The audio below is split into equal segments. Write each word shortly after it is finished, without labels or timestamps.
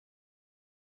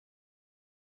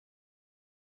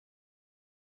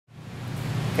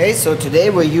Okay, so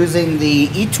today we're using the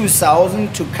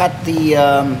E2000 to cut the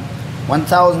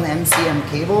 1000 MCM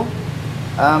cable.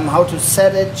 How to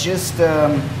set it, just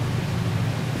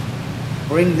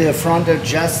bring the front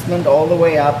adjustment all the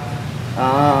way up,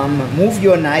 move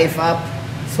your knife up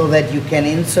so that you can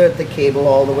insert the cable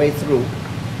all the way through.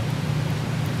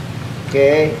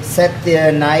 Okay, set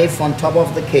the knife on top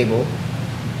of the cable,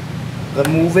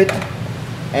 remove it,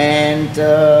 and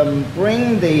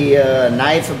bring the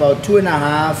knife about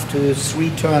 2.5 to 3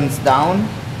 turns down,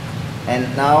 and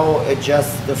now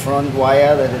adjust the front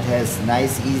wire that it has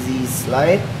nice easy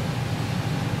slide.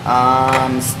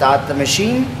 Start the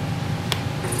machine,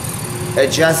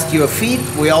 adjust your feet.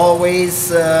 We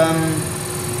always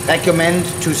recommend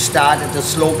to start at the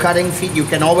slow cutting feet. You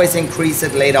can always increase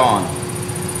it later on.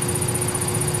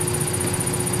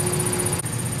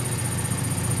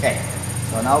 Okay,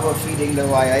 so now we're feeding the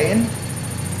wire in,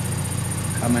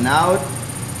 coming out,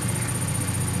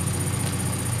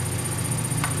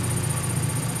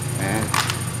 and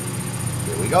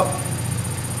here we go.